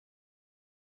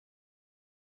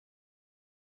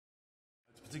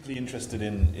particularly interested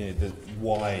in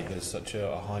why there's such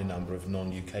a high number of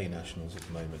non-UK nationals at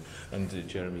the moment. And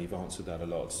Jeremy, you've answered that a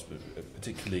lot,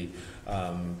 particularly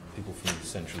people from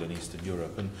Central and Eastern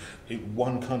Europe. And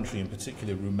one country in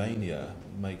particular, Romania,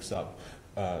 makes up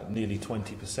nearly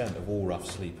 20% of all rough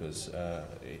sleepers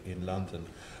in London.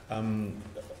 Have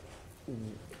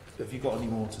you got any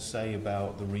more to say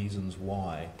about the reasons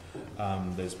why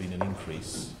there's been an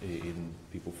increase in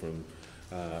people from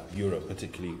Europe,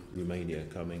 particularly Romania,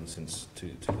 coming since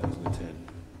 2010?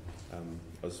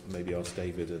 Maybe ask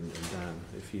David and Dan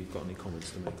if you've got any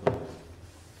comments to make on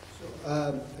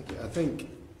that. I think,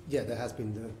 yeah, there has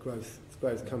been the growth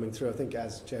coming through. I think,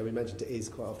 as Jeremy mentioned, it is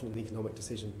quite often an economic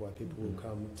decision why people will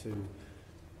come to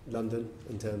London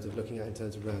in terms of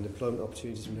around employment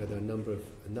opportunities. We know there are a number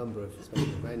of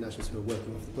especially Romanian nationals who are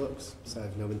working off the books. So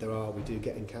we do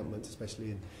get encampments,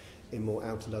 especially in more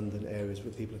outer London areas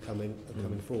where people are coming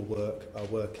for work, are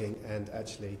working, and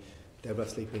actually their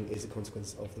rough sleeping is a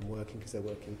consequence of them working, because they're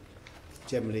working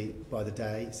generally by the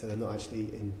day, so they're not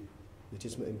actually in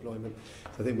legitimate employment.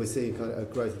 So I think we're seeing kind of a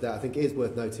growth of that. I think it is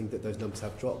worth noting that those numbers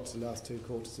have dropped the last 2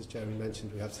 quarters, as Jeremy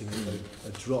mentioned. We have seen a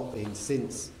drop in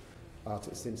since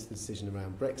the decision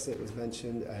around Brexit was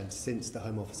mentioned, and since the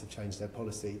Home Office have changed their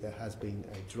policy, there has been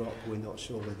a drop. We're not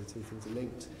sure whether the two things are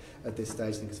linked at this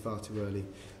stage. I think it's far too early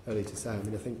to say. I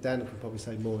mean, I think Dan can probably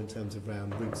say more in terms of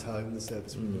around Routes Home, the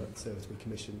service we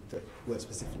commissioned that works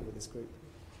specifically with this group.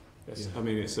 Yes, yeah. I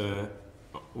mean,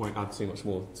 I won't add too much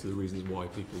more to the reasons why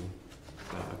people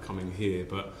are coming here,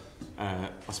 but I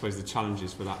suppose the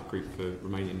challenges for that group, for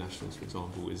Romanian nationals, for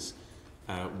example, is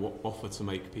what offer to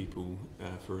make people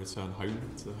for a return home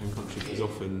to the home country, because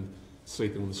often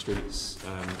sleeping on the streets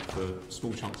for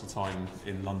small chunks of time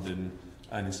in London,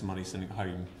 earning some money, sending it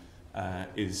home,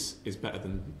 is better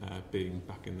than being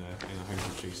back in their home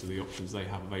country. So the options they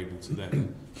have available to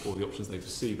them, or the options they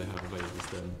perceive they have available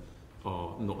to them,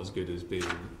 are not as good as being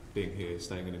here,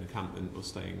 staying in an encampment, or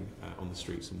staying on the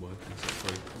streets and working. So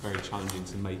it's very, very challenging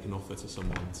to make an offer to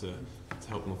someone to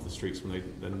help them off the streets when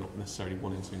they're not necessarily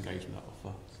wanting to engage with that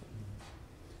offer.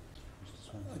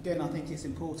 So. Again, I think it's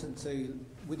important to,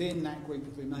 within that group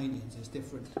of Romanians, there's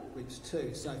different groups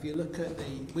too. So if you look at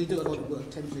we do a lot of work,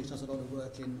 Thames Reach does a lot of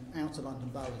work in outer London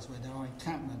boroughs where there are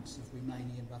encampments of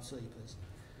Romanian rough sleepers.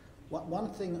 One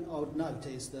thing I would note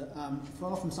is that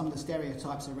far from some of the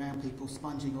stereotypes around people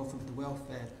sponging off of the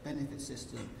welfare benefit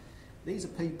system, these are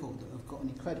people that have got an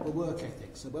incredible work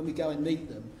ethic. So when we go and meet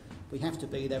them, we have to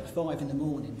be there at 5 in the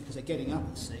morning because they're getting up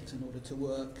at 6 in order to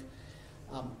work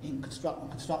on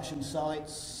construction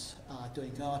sites,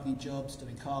 doing gardening jobs,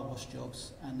 doing car wash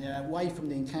jobs, and they're away from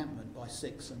the encampment by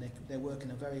 6, and they're working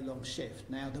a very long shift.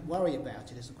 Now, the worry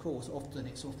about it is, of course, often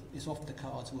it's off the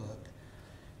cards work.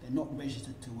 They're not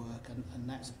registered to work, and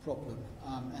that's a problem.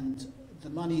 And the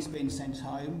money's been sent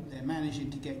home. They're managing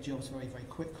to get jobs very, very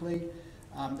quickly.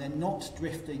 They're not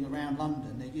drifting around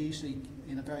London. They're usually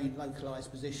in a very localised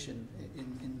position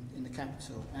in the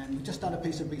capital. And we've just done a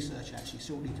piece of research, actually,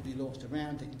 shortly to be launched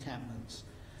around encampments,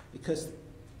 because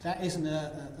that isn't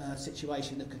a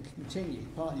situation that can continue,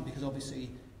 partly because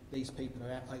obviously these people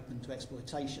are open to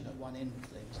exploitation at one end of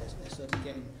things. They're certainly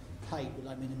getting paid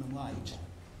below minimum wage,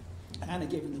 and are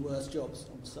given the worst jobs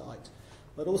on site.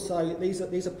 But also, these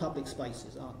are public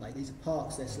spaces, aren't they? These are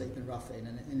parks they're sleeping rough in,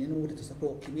 and in order to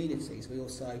support communities, we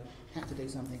also have to do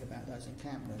something about those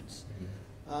encampments.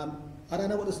 I don't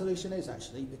know what the solution is,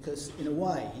 actually, because in a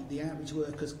way, the outreach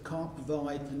workers can't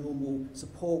provide the normal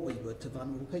support we would to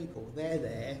vulnerable people. They're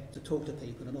there to talk to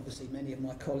people, and obviously many of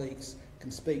my colleagues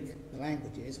can speak the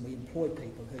languages, and we employ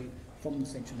people who from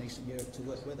Central and Eastern Europe to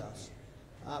work with us.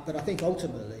 But I think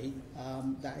ultimately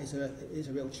that is a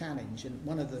real challenge, and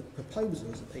one of the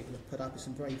proposals that people have put up is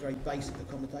some very, very basic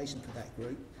accommodation for that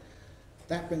group.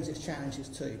 That brings its challenges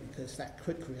too, because that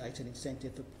could create an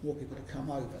incentive for more people to come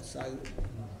over. So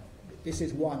this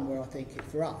is one where I think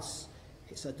for us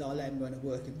it's a dilemma and a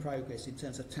work in progress in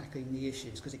terms of tackling the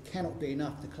issues, because it cannot be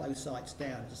enough to close sites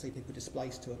down to see people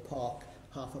displaced to a park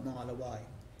half a mile away.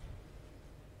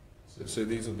 So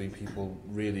these will be people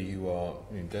really who are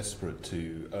desperate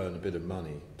to earn a bit of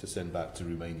money to send back to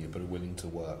Romania, but are willing to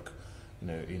work,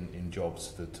 in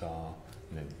jobs that are,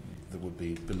 that would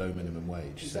be below minimum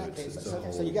wage. Exactly.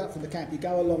 So you get up from the camp, you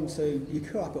go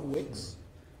up at Wicks.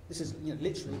 This is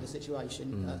literally the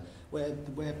situation where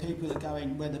people are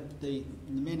going, where the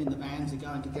men in the vans are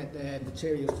going to get their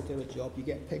materials to do a job. You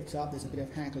get picked up. There's a bit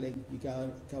of haggling. You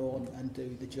go on and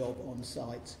do the job on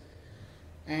site.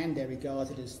 And they're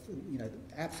regarded as,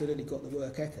 absolutely got the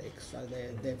work ethic, so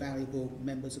they're valuable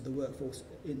members of the workforce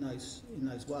in those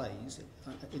ways,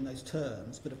 in those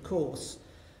terms. But of course,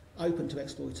 open to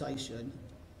exploitation,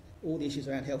 all the issues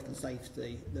around health and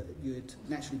safety that you'd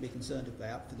naturally be concerned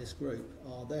about for this group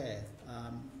are there,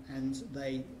 and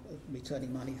they are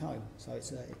returning money home. So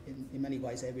it's in many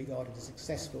ways they're regarded as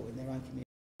successful in their own community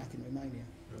back in Romania.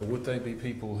 Would they be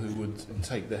people who would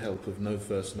take the help of no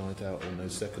first night out or no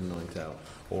second night out,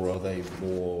 or are they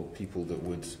more people that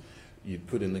you'd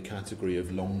put in the category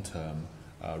of long-term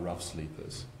rough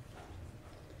sleepers?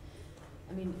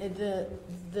 I mean,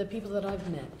 the people that I've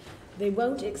met, they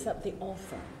won't accept the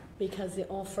offer because the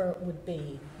offer would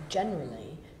be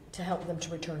generally to help them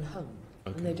to return home.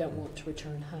 Okay. And they don't want to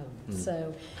return home.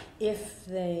 So if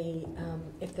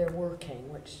they're working,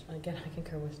 which again I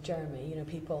concur with Jeremy, you know,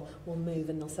 people will move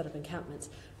and they'll set up encampments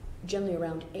generally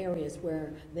around areas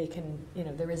where they can, you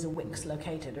know, there is a WICS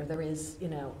located or there is, you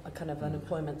know, a kind of an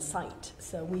employment site.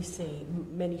 So we see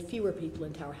many fewer people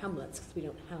in Tower Hamlets because we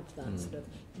don't have that sort of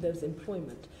those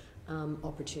employment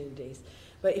opportunities.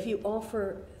 But if you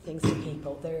offer things to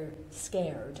people, they're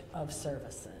scared of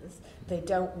services. They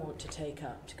don't want to take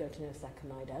up to go to no second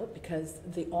night out because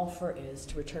the offer is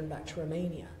to return back to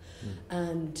Romania.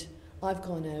 And I've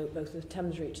gone out both with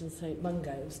Thames Reach and St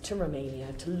Mungo's to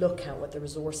Romania to look at what the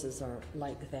resources are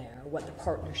like there, what the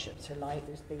partnerships are like.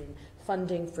 There's been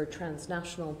funding for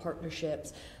transnational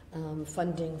partnerships,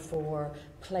 funding for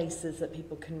places that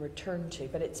people can return to,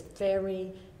 but it's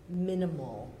very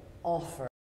minimal offer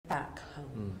back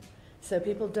home. So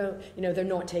people don't, you know, they're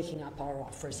not taking up our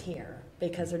offers here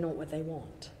because they're not what they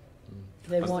want.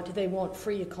 They want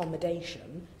free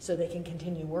accommodation so they can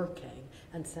continue working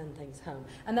and send things home.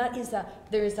 And that is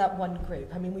there is that one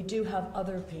group. I mean, we do have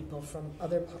other people from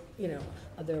other, you know,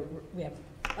 we have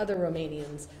other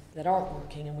Romanians that aren't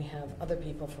working, and we have other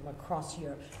people from across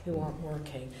Europe who aren't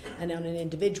working. And on an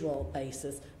individual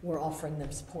basis, we're offering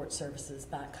them support services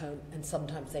back home, and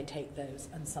sometimes they take those,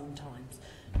 and sometimes,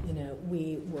 you know,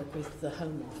 we work with the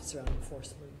Home Office around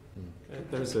enforcement.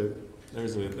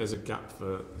 There's a gap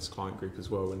for this client group as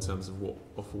well in terms of what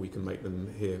offer we can make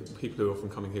them here. People who are often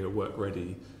coming here are work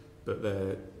ready, but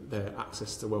their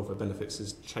access to welfare benefits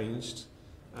has changed,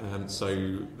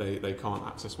 so they can't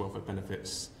access welfare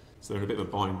benefits. So they're in a bit of a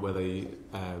bind where they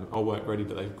are work ready,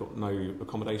 but they've got no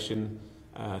accommodation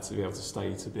to be able to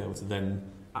stay, to be able to then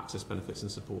access benefits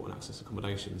and support and access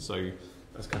accommodation. So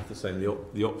as Kath was saying,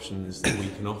 the options that we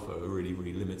can offer are really,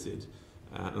 really limited.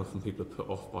 And often people are put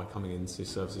off by coming into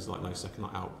services like No Second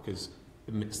Night Out because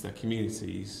amidst their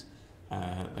communities,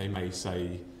 they may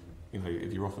say, you know,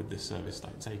 if you're offered this service,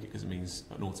 don't take it because it means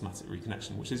an automatic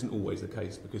reconnection, which isn't always the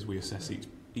case because we assess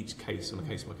each case on a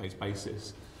case-by-case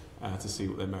basis to see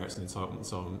what their merits and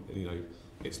entitlements are. And, you know,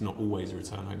 it's not always a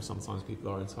return home. Sometimes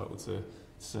people are entitled to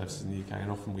services in the UK,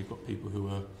 and often we've got people who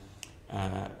are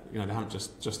you know, they haven't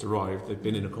just arrived, they've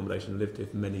been in accommodation, lived here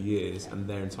for many years, and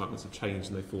their entitlements have changed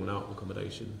and they've fallen out of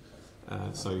accommodation.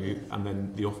 And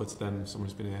then the offer to them, someone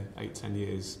who's been here 8-10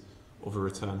 years, of a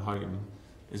return home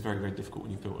is very, very difficult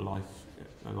when you've built a life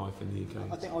in the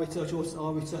UK. I think our research was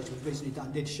recently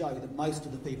done did show that most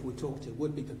of the people we talked to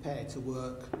would be prepared to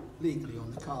work legally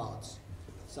on the cards.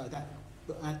 So that,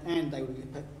 and they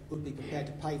would be prepared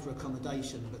to pay for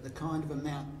accommodation, but the kind of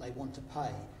amount they want to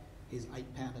pay is £8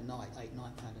 a night, £8-9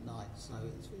 a night. So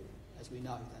it's, as we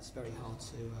know, that's very hard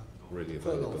to really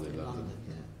pull available off in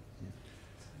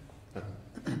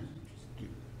London.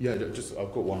 Yeah, just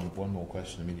I've got one more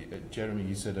question. I mean, Jeremy,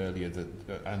 you said earlier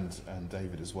that, and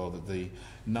David as well, that the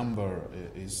number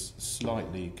is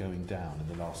slightly going down in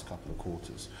the last couple of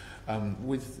quarters.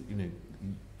 With, you know,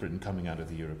 Britain coming out of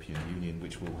the European Union,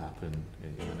 which will happen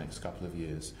in the next couple of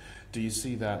years, do you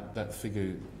see that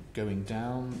figure going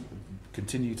down,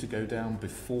 continue to go down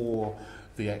before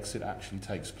the exit actually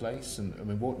takes place? And I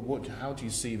mean, how do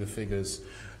you see the figures,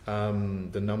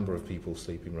 the number of people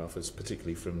sleeping rough, as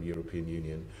particularly from the European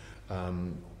Union,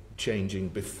 changing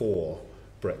before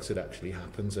Brexit actually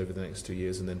happens over the next 2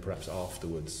 years, and then perhaps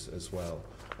afterwards as well,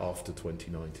 after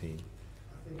 2019?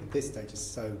 I think at this stage it's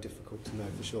so difficult to know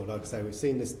for sure. Like I say, we've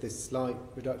seen this slight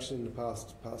reduction in the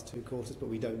past 2 quarters, but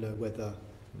we don't know whether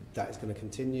that is going to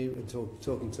continue. And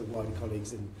talking to wider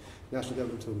colleagues in national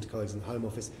government, talking to colleagues in the Home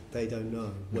Office, they don't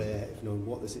know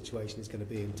what the situation is going to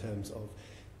be in terms of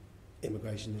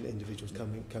immigration and individuals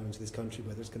coming to this country,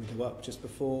 whether it's going to go up just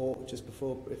before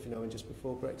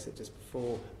Brexit, just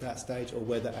before that stage, or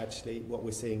whether actually what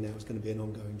we're seeing now is going to be an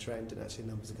ongoing trend and actually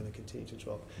numbers are going to continue to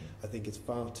drop. I think it's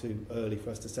far too early for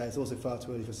us to say. It's also far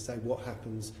too early for us to say what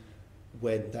happens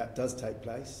when that does take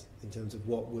place, in terms of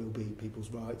what will be people's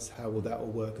rights, how will that all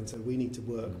work. And so we need to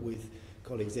work with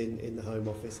colleagues in the Home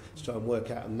Office to try and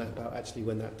work out and map out actually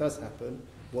when that does happen,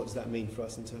 what does that mean for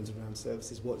us in terms of around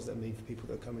services? What does that mean for people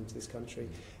that are coming to this country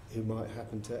who might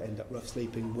happen to end up rough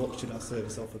sleeping? What should our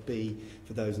service offer be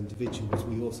for those individuals?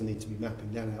 We also need to be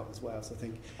mapping that out as well. So I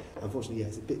think, unfortunately,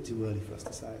 it's a bit too early for us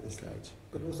to say at this stage.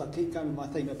 But also, I keep going with my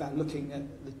theme about looking at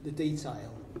the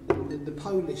detail. The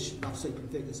Polish rough sleeping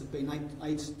figures have been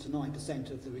 8 to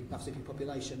 9% of the rough sleeping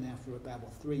population now for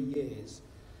about 3 years.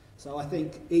 So I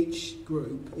think each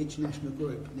group, each national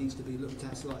group, needs to be looked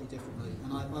at slightly differently.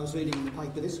 And I was reading in the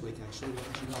paper this week, actually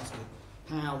last week,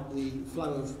 how the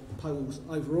flow of Poles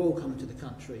overall coming to the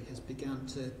country has begun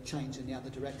to change in the other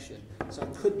direction. So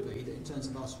it could be that in terms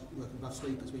of us working with rough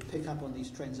sleepers, we pick up on these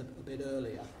trends a bit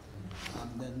earlier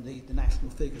than the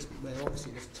national figures, where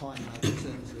obviously there's time lag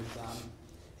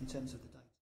in terms of the